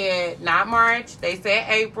 They said not March. They said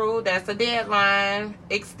April. That's a deadline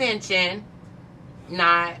extension,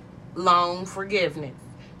 not loan forgiveness.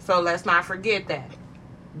 So let's not forget that.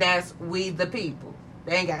 That's we the people.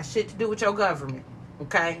 They ain't got shit to do with your government.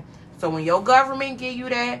 Okay? So when your government give you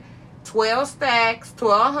that 12 stacks,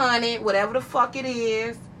 1,200, whatever the fuck it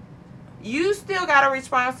is, you still got a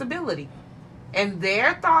responsibility. And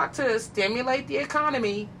their thought to stimulate the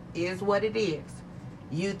economy is what it is.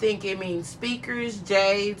 You think it means speakers,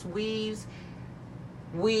 J's, weaves.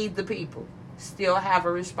 We the people still have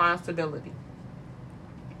a responsibility.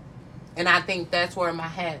 And I think that's where my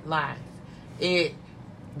hat lies.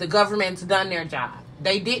 The government's done their job.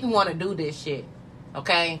 They didn't want to do this shit.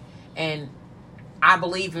 Okay? And I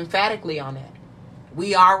believe emphatically on that.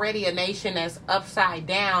 We already a nation that's upside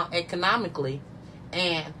down economically.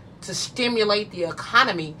 And to stimulate the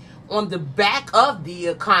economy on the back of the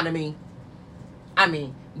economy, I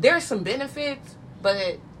mean, there's some benefits,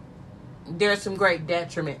 but there's some great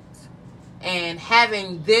detriments. And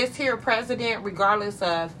having this here president, regardless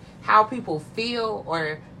of how people feel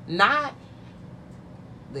or not,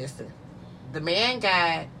 listen, the man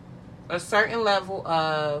got a certain level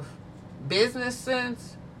of business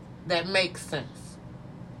sense that makes sense.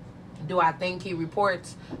 Do I think he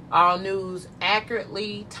reports all news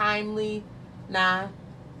accurately, timely? Nah.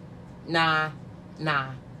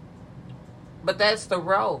 But that's the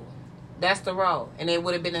role. And it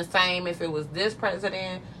would have been the same if it was this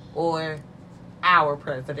president or our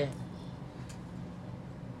president.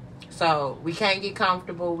 So we can't get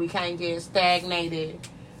comfortable. We can't get stagnated.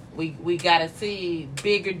 We got to see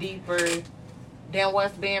bigger, deeper than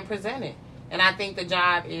what's being presented. And I think the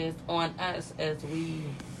job is on us as we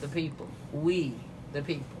the people. We the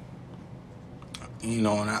people. You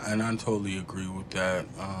know, and I totally agree with that.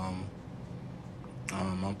 I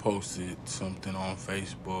posted something on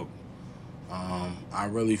Facebook. I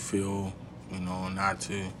really feel, not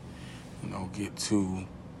to, get too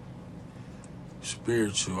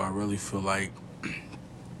spiritual. I really feel like,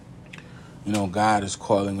 God is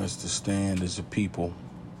calling us to stand as a people.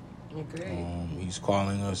 Agree. He's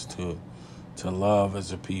calling us to love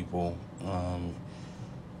as a people.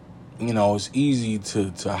 it's easy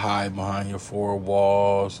to hide behind your four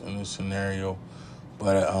walls in this scenario.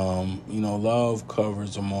 But, love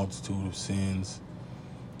covers a multitude of sins.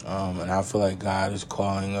 And I feel like God is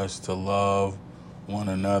calling us to love one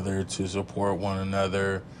another, to support one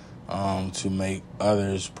another, to make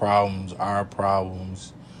others' problems our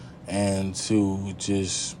problems, and to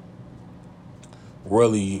just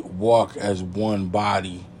really walk as one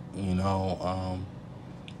body.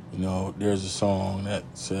 There's a song that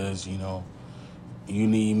says, you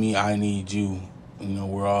need me, I need you.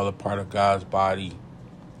 We're all a part of God's body.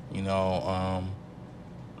 It's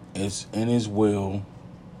in His will,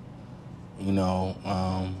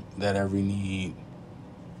 that every need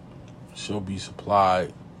shall be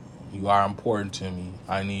supplied. You are important to me.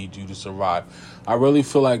 I need you to survive. I really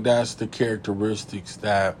feel like that's the characteristics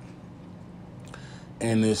that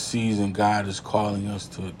in this season God is calling us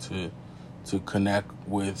to connect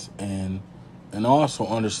with, and also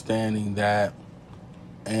understanding that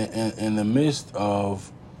in the midst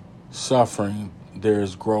of suffering,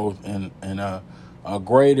 there's growth and a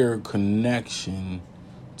greater connection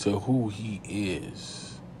to who He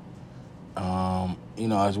is.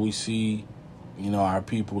 As we see, our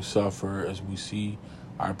people suffer, as we see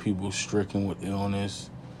our people stricken with illness,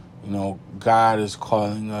 God is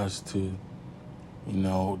calling us to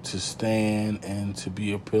stand and to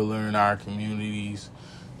be a pillar in our communities,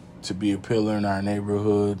 to be a pillar in our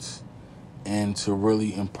neighborhoods, and to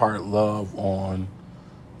really impart love on,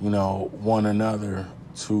 one another,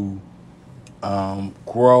 to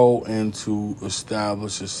grow and to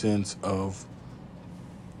establish a sense of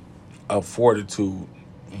fortitude,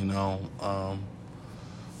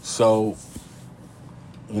 So,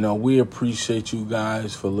 we appreciate you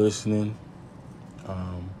guys for listening.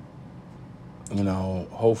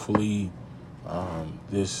 Hopefully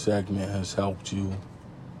this segment has helped you.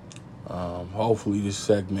 Hopefully this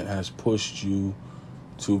segment has pushed you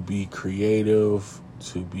to be creative,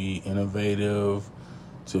 to be innovative,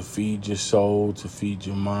 to feed your soul, to feed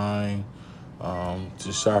your mind,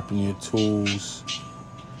 to sharpen your tools.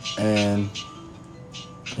 And,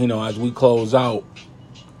 as we close out,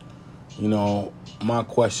 my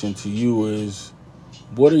question to you is,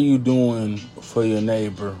 what are you doing for your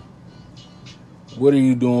neighbor? What are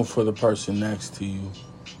you doing for the person next to you?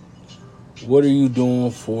 What are you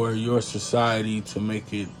doing for your society to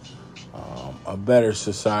make it a better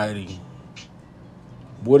society?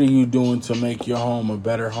 What are you doing to make your home a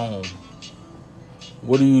better home?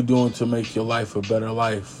 What are you doing to make your life a better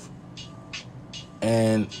life?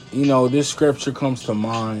 And, this scripture comes to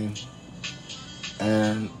mind.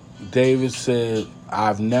 And David said,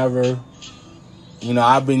 I've been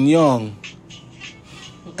young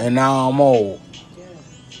and now I'm old.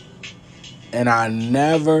 And I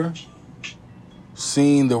never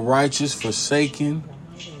seen the righteous forsaken,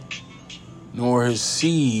 nor his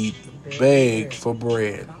seed beg for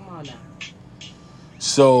bread.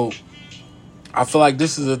 So I feel like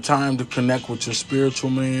this is a time to connect with your spiritual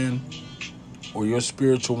man or your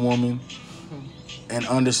spiritual woman and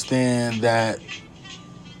understand that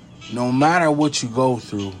no matter what you go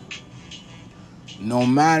through, no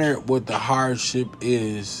matter what the hardship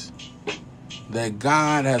is, that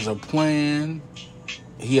God has a plan,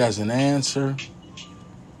 He has an answer,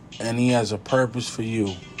 and He has a purpose for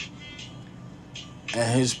you.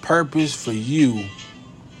 And His purpose for you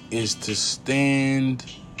is to stand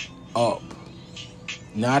up.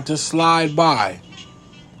 Not to slide by,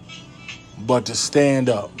 but to stand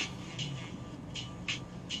up.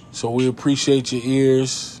 So we appreciate your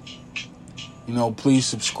ears. Please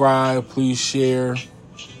subscribe, please share.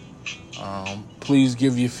 Please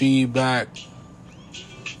give your feedback.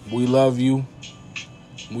 We love you.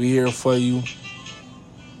 We here for you.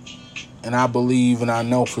 And I believe and I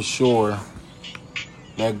know for sure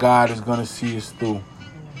that God is going to see us through.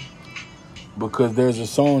 Because there's a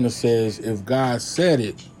song that says, if God said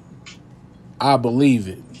it, I believe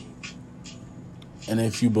it. And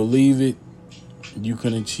if you believe it, you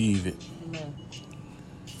can achieve it. Amen.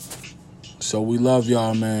 So we love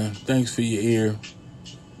y'all, man. Thanks for your ear.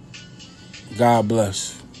 God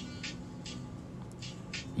bless.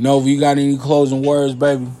 Nova, you got any closing words,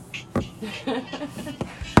 baby?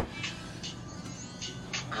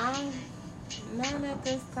 None at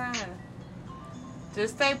this time.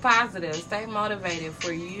 Just stay positive. Stay motivated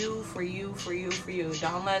for you.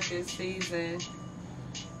 Don't let this season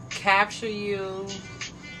capture you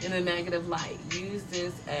in a negative light. Use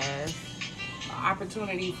this as an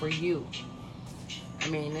opportunity for you.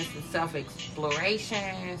 This is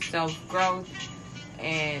self-exploration, self-growth,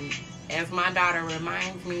 and as my daughter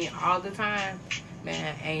reminds me all the time,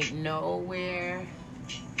 man, ain't nowhere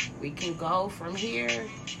we can go from here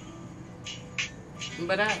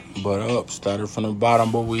But up. Started from the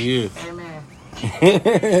bottom, but we here. Amen.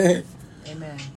 Amen.